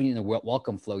type, having the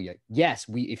welcome flow, yes,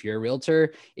 if you're a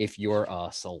realtor, if you're a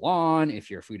salon,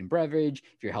 if you're food and beverage,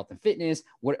 if you're health and fitness,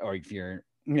 or if you're,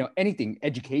 anything,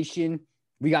 education,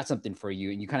 we got something for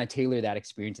you. And you kind of tailor that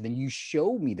experience. And then you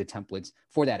show me the templates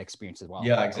for that experience as well.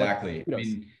 Yeah, exactly. I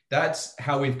mean, that's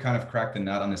how we've kind of cracked the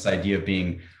nut on this idea of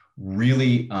being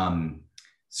really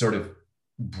sort of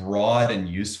broad and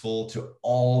useful to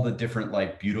all the different,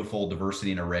 beautiful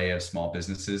diversity and array of small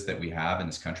businesses that we have in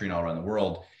this country and all around the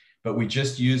world. But we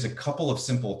just use a couple of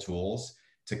simple tools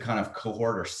to kind of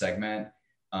cohort or segment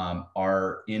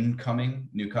our incoming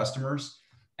new customers.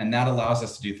 And that allows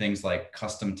us to do things like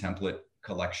custom template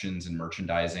collections and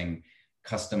merchandising,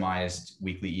 customized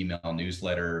weekly email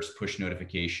newsletters, push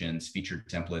notifications, featured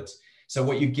templates. So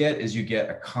what you get is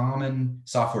a common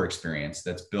software experience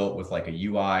that's built with a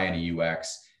UI and a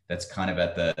UX that's kind of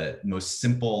at the most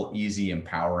simple, easy,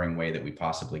 empowering way that we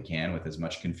possibly can, with as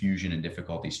much confusion and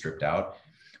difficulty stripped out,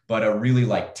 but a really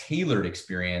tailored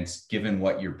experience given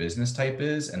what your business type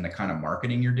is and the kind of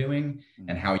marketing you're doing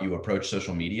and how you approach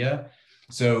social media.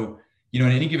 So, in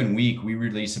any given week, we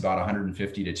release about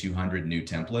 150 to 200 new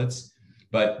templates,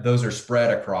 but those are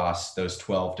spread across those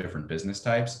 12 different business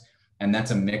types. And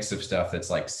that's a mix of stuff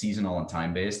that's seasonal and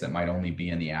time-based that might only be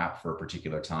in the app for a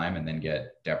particular time and then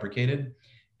get deprecated.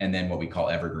 And then what we call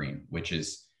evergreen, which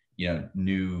is,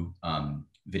 new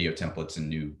video templates and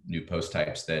new post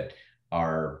types that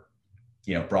are,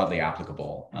 broadly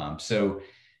applicable. So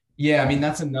yeah, I mean,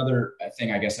 that's another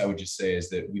thing I guess I would just say is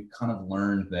that we've kind of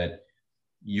learned that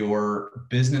your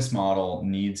business model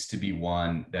needs to be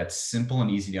one that's simple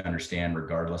and easy to understand,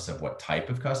 regardless of what type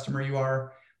of customer you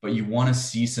are. But you want to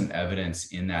see some evidence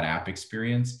in that app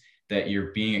experience that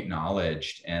you're being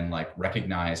acknowledged and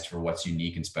recognized for what's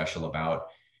unique and special about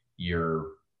your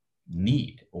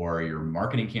need or your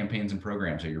marketing campaigns and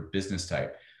programs or your business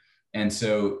type. And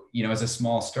so, as a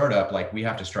small startup, we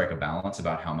have to strike a balance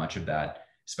about how much of that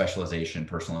specialization,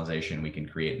 personalization we can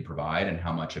create and provide, and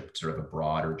how much of sort of a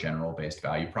broad or general based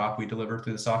value prop we deliver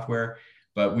through the software.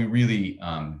 But we really,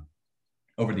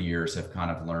 over the years, have kind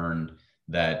of learned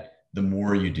that the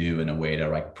more you do in a way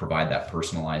to provide that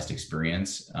personalized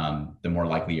experience, the more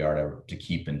likely you are to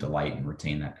keep and delight and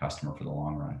retain that customer for the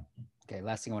long run. Okay.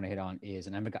 Last thing I want to hit on is,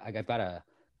 and I've got a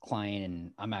client,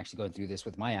 and I'm actually going through this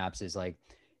with my apps, is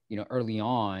early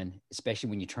on, especially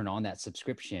when you turn on that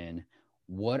subscription,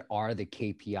 what are the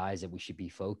KPIs that we should be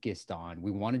focused on?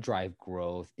 We want to drive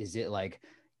growth. Is it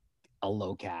a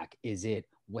low CAC? Is it,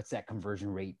 what's that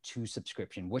conversion rate to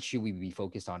subscription? What should we be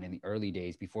focused on in the early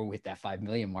days before we hit that 5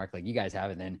 million mark like you guys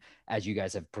have? And then as you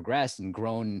guys have progressed and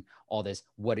grown all this,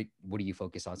 what do you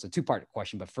focus on? So 2-part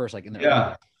question, but first, in the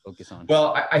early focus on.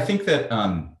 Well, I think that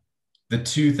the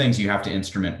two things you have to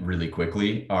instrument really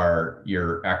quickly are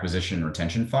your acquisition and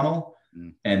retention funnel,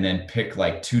 and then pick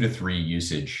 2 to 3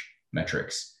 usage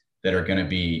metrics that are going to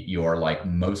be your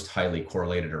most highly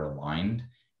correlated or aligned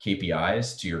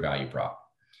KPIs to your value prop.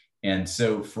 And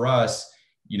so for us,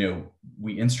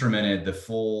 we instrumented the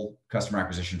full customer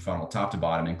acquisition funnel top to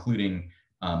bottom, including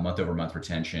month over month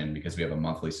retention, because we have a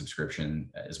monthly subscription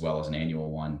as well as an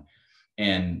annual one.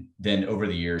 And then over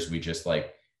the years, we just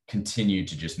continued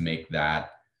to just make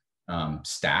that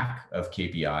stack of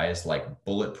KPIs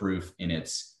bulletproof in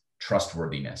its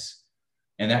trustworthiness.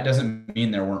 And that doesn't mean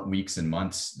there weren't weeks and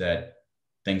months that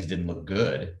things didn't look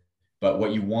good. But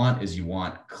what you want is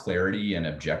clarity and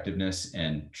objectiveness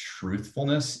and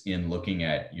truthfulness in looking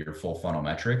at your full funnel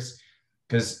metrics,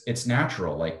 because it's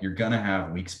natural. You're going to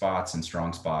have weak spots and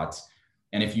strong spots.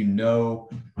 And if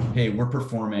hey, we're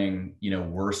performing,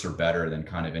 worse or better than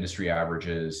kind of industry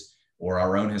averages or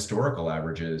our own historical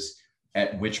averages,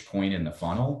 at which point in the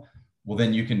funnel, well,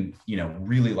 then you can,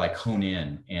 really like hone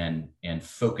in and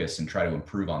focus and try to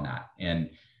improve on that. And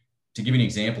to give you an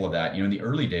example of that, in the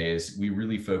early days, we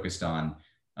really focused on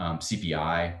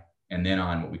CPI, and then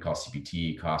on what we call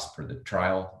CPT, cost per the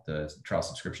trial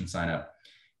subscription sign up.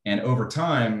 And over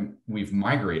time, we've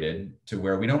migrated to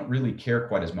where we don't really care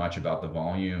quite as much about the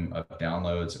volume of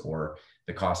downloads or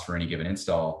the cost for any given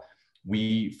install.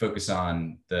 We focus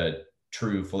on the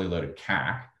true fully loaded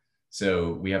CAC.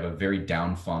 So we have a very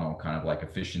down funnel kind of like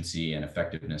efficiency and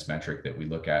effectiveness metric that we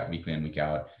look at week in, week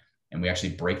out. And we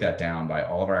actually break that down by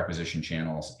all of our acquisition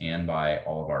channels and by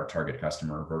all of our target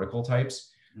customer vertical types.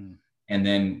 And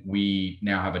then we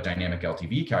now have a dynamic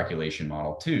LTV calculation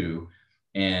model too.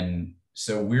 And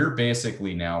so we're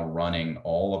basically now running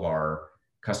all of our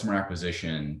customer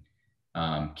acquisition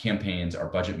campaigns, our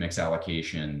budget mix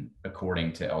allocation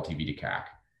according to LTV to CAC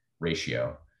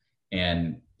ratio.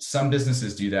 And some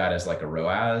businesses do that as like a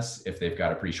ROAS if they've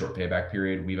got a pretty short payback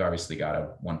period. We've obviously got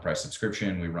a one price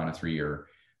subscription. We run a 3-year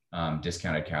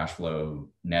discounted cash flow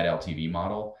net LTV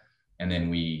model. And then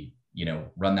we,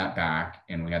 run that back,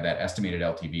 and we have that estimated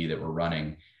LTV that we're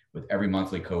running with every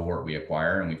monthly cohort we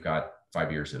acquire. And we've got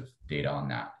 5 years of data on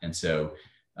that. And so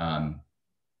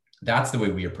that's the way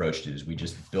we approached it, is we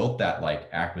just built that like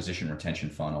acquisition retention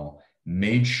funnel,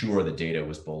 made sure the data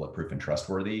was bulletproof and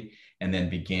trustworthy, and then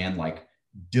began like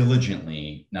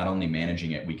diligently not only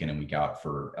managing it week in and week out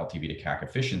for LTV to CAC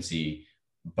efficiency,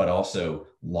 but also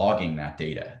logging that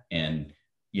data. And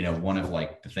one of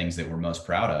like the things that we're most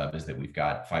proud of is that we've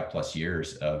got 5+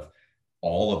 years of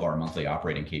all of our monthly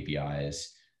operating KPIs,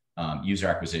 user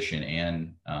acquisition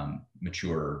and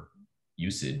mature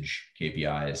usage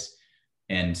KPIs.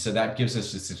 And so that gives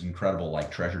us this incredible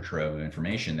like treasure trove of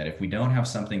information that if we don't have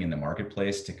something in the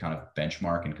marketplace to kind of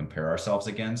benchmark and compare ourselves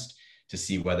against to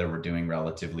see whether we're doing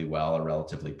relatively well or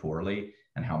relatively poorly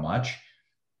and how much,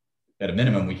 at a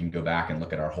minimum, we can go back and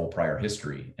look at our whole prior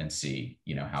history and see,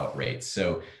 how it rates.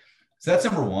 So that's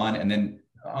number one. And then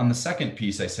on the second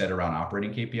piece I said around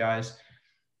operating KPIs,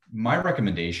 my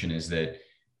recommendation is that,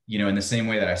 in the same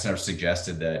way that I sort of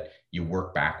suggested that you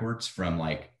work backwards from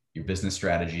like your business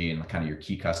strategy and kind of your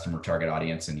key customer target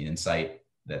audience and the insight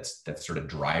that's sort of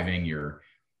driving your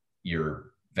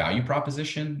value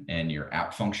proposition and your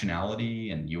app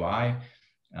functionality and UI.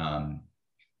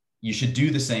 You should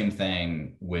do the same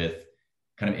thing with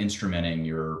kind of instrumenting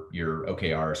your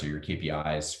OKRs or your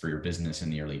KPIs for your business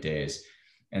in the early days.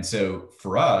 And so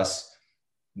for us,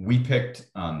 we picked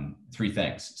 3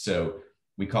 things. So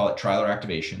we call it trial or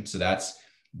activation. So that's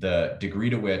the degree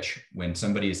to which when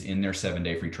somebody is in their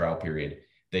 7-day free trial period,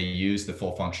 they use the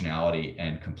full functionality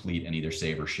and complete and either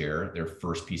save or share their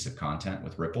first piece of content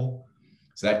with Ripple.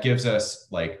 So that gives us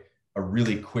like a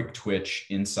really quick twitch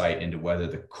insight into whether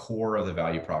the core of the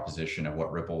value proposition of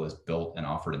what Ripple is built and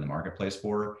offered in the marketplace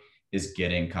for is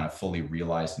getting kind of fully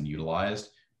realized and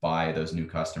utilized by those new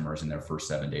customers in their first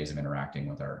 7 days of interacting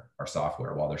with our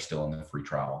software while they're still in the free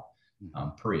trial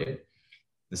period.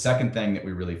 The second thing that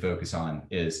we really focus on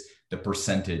is the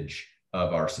percentage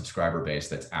of our subscriber base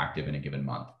that's active in a given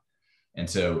month. And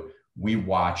so we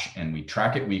watch and we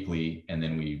track it weekly, and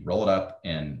then we roll it up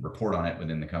and report on it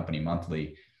within the company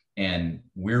monthly. And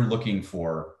we're looking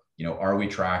for, are we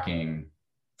tracking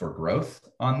for growth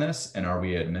on this? And are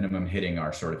we at minimum hitting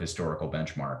our sort of historical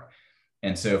benchmark?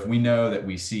 And so if we know that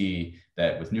we see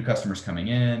that with new customers coming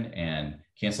in and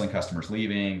canceling customers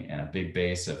leaving and a big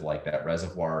base of like that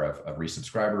reservoir of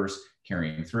resubscribers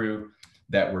carrying through,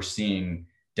 that we're seeing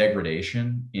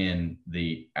degradation in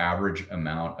the average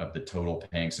amount of the total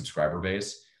paying subscriber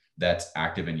base that's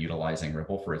active in utilizing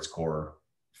Ripple for its core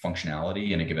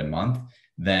functionality in a given month,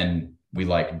 then we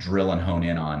like drill and hone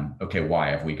in on, okay, why?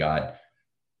 Have we got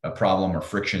a problem or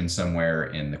friction somewhere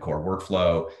in the core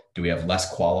workflow? Do we have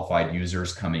less qualified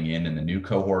users coming in the new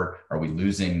cohort? Are we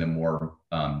losing the more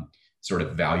sort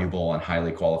of valuable and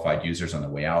highly qualified users on the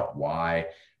way out? Why?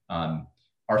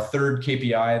 Our third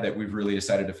KPI that we've really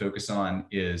decided to focus on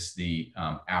is the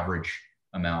average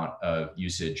amount of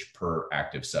usage per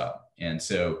active sub. And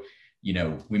so,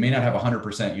 we may not have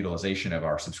 100% utilization of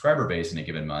our subscriber base in a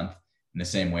given month, in the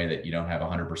same way that you don't have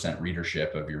 100%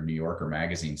 readership of your New Yorker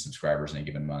magazine subscribers in a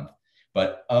given month.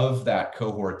 But of that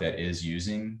cohort that is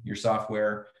using your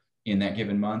software in that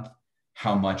given month,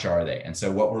 how much are they? And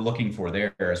so what we're looking for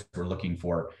there is we're looking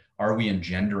for, are we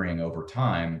engendering over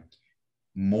time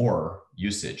more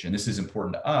usage? And this is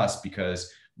important to us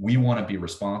because we want to be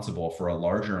responsible for a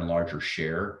larger and larger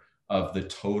share of the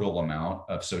total amount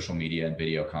of social media and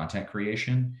video content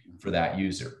creation for that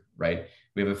user, right?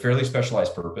 We have a fairly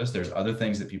specialized purpose. There's other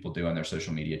things that people do on their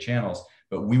social media channels,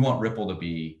 but we want Ripple to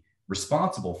be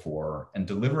responsible for and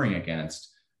delivering against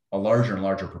a larger and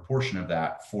larger proportion of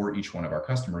that for each one of our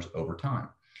customers over time.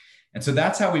 And so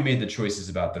that's how we made the choices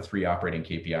about the 3 operating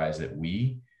KPIs that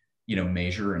we,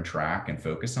 measure and track and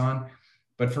focus on.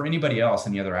 But for anybody else,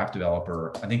 any other app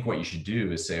developer, I think what you should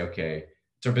do is say, okay,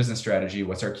 what's our business strategy?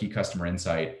 What's our key customer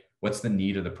insight? What's the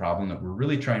need of the problem that we're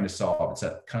really trying to solve? It's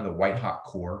at kind of the white hot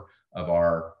core of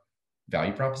our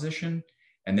value proposition.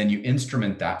 And then you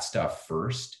instrument that stuff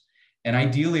first. And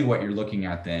ideally what you're looking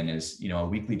at then is, a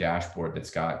weekly dashboard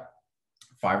that's got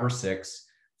 5 or 6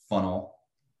 funnel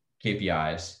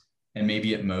KPIs, and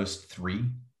maybe at most 3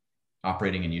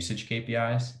 operating and usage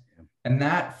KPIs. And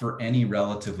that for any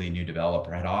relatively new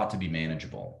developer, it ought to be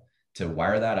manageable to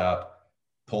wire that up,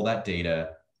 pull that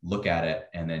data, look at it,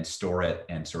 and then store it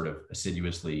and sort of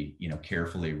assiduously,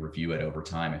 carefully review it over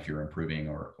time if you're improving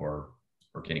or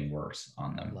getting worse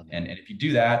on them. And if you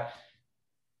do that,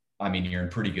 I mean, you're in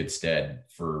pretty good stead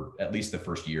for at least the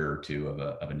first year or 2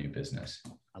 of a new business.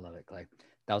 I love it, Clay.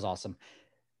 That was awesome.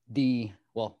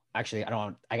 Actually,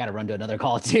 I got to run to another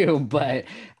call too, but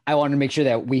I wanted to make sure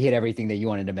that we hit everything that you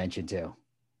wanted to mention too.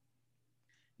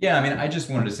 Yeah. I mean, I just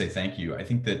wanted to say thank you. I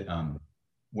think that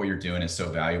what you're doing is so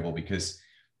valuable because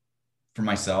for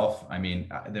myself, I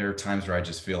mean, there are times where I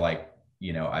just feel like,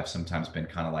 I've sometimes been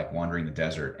kind of like wandering the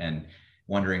desert and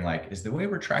wondering like, is the way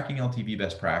we're tracking LTV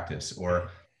best practice? Or,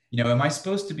 am I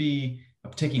supposed to be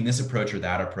taking this approach or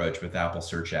that approach with Apple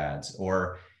search ads?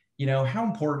 Or, how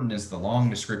important is the long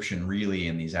description really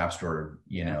in these App Store,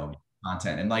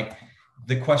 content? And like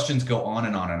the questions go on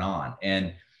and on and on.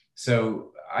 And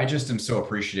so I just am so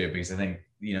appreciative because I think,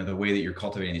 the way that you're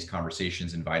cultivating these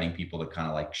conversations, inviting people to kind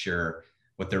of like share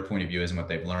what their point of view is and what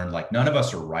they've learned. Like none of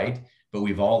us are right, but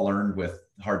we've all learned with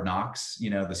hard knocks,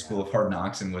 the school of hard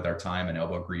knocks, and with our time and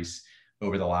elbow grease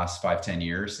over the last 5-10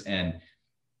 years. And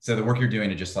so the work you're doing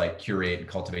to just like curate and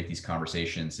cultivate these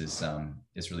conversations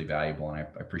is really valuable. And I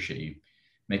appreciate you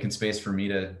making space for me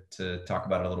to talk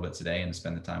about it a little bit today and to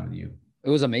spend the time with you. It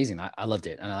was amazing. I loved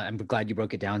it. And I'm glad you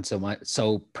broke it down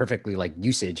so perfectly, like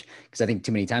usage, because I think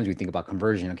too many times we think about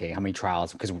conversion. Okay, how many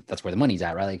trials, because that's where the money's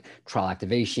at, right? Like trial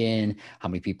activation, how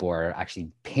many people are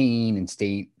actually paying and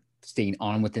staying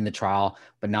on within the trial,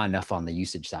 but not enough on the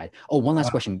usage side. Oh, one last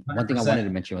question. 100%. One thing I wanted to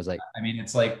mention was like, I mean,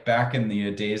 it's like back in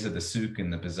the days of the souk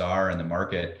and the bazaar and the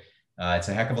market, it's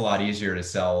a heck of a lot easier to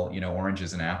sell,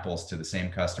 oranges and apples to the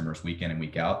same customers week in and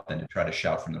week out than to try to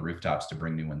shout from the rooftops to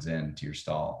bring new ones in to your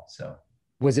stall. So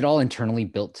was it all internally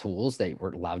built tools that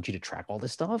allowed you to track all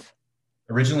this stuff?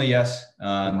 Originally, yes.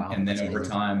 Wow, and then over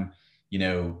time,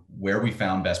 where we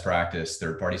found best practice,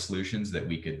 third-party solutions that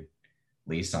we could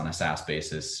lease on a SaaS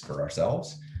basis for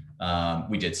ourselves.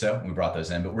 We did so. We brought those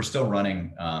in, but we're still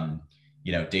running,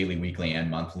 daily, weekly,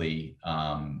 and monthly,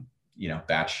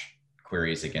 batch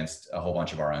queries against a whole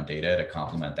bunch of our own data to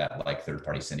complement that like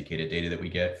third-party syndicated data that we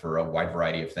get for a wide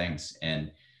variety of things.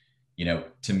 And,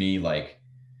 to me, like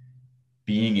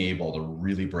being able to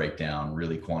really break down,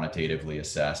 really quantitatively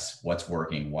assess what's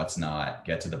working, what's not,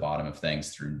 get to the bottom of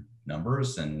things through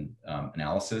numbers and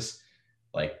analysis,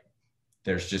 like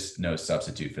there's just no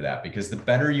substitute for that, because the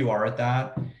better you are at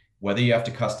that, whether you have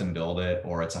to custom build it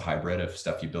or it's a hybrid of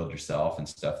stuff you build yourself and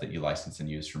stuff that you license and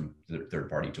use from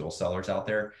third-party tool sellers out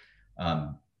there,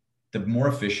 the more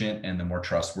efficient and the more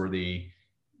trustworthy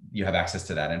you have access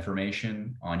to that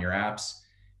information on your apps,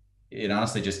 it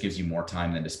honestly just gives you more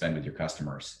time than to spend with your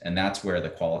customers. And that's where the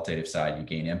qualitative side, you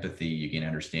gain empathy, you gain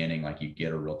understanding, like you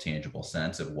get a real tangible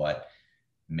sense of what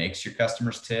makes your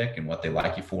customers tick and what they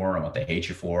like you for and what they hate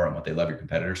you for and what they love your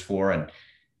competitors for. And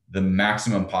the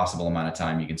maximum possible amount of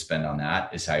time you can spend on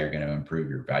that is how you're going to improve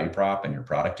your value prop and your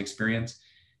product experience.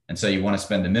 And so you want to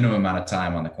spend the minimum amount of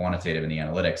time on the quantitative and the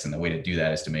analytics. And the way to do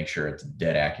that is to make sure it's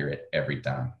dead accurate every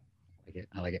time.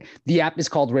 I like it. The app is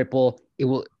called Ripple. It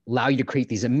will allow you to create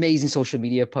these amazing social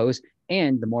media posts.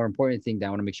 And the more important thing that I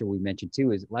want to make sure we mention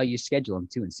too is allow you to schedule them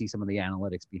too and see some of the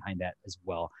analytics behind that as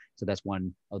well. So that's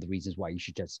one of the reasons why you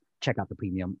should just check out the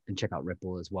premium and check out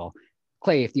Ripple as well.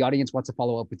 Clay, if the audience wants to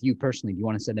follow up with you personally, do you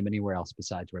want to send them anywhere else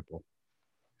besides Ripple?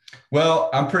 Well,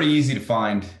 I'm pretty easy to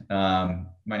find.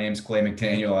 My name's Clay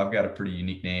McDaniel. I've got a pretty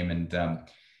unique name, and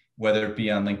whether it be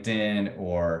on LinkedIn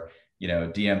or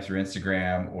DM through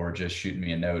Instagram or just shooting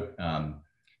me a note.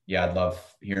 I'd love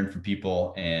hearing from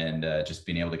people and just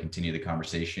being able to continue the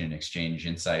conversation and exchange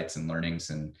insights and learnings.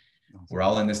 And we're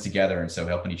all in this together. And so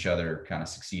helping each other kind of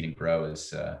succeed and grow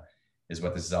is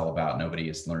what this is all about. Nobody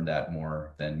has learned that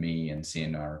more than me, and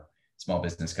seeing our small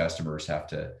business customers have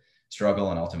to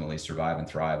struggle and ultimately survive and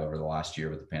thrive over the last year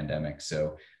with the pandemic.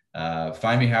 So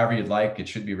find me however you'd like. It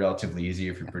should be relatively easy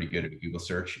if you're pretty good at a Google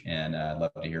search, and I'd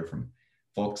love to hear from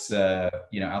folks,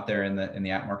 out there in the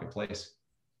app marketplace.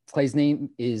 Clay's name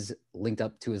is linked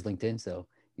up to his LinkedIn. So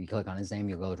you click on his name,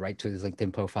 you'll go right to his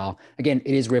LinkedIn profile. Again,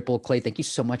 it is Ripple. Clay, thank you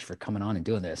so much for coming on and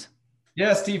doing this.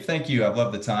 Yeah, Steve, thank you. I've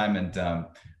loved the time and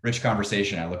rich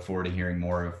conversation. I look forward to hearing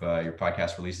more of your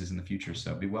podcast releases in the future.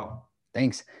 So be well.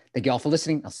 Thanks. Thank you all for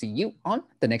listening. I'll see you on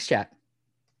the next chat.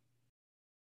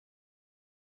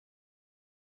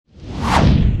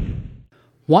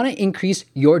 Want to increase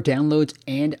your downloads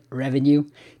and revenue?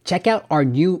 Check out our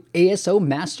new ASO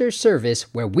Master service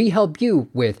where we help you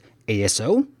with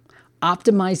ASO,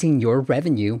 optimizing your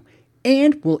revenue,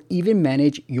 and we'll even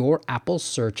manage your Apple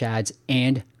search ads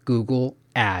and Google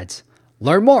ads.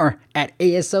 Learn more at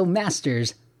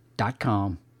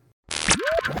asomasters.com.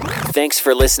 Thanks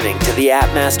for listening to the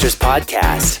App Masters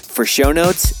podcast. For show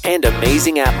notes and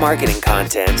amazing app marketing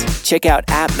content, check out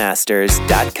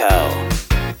appmasters.co.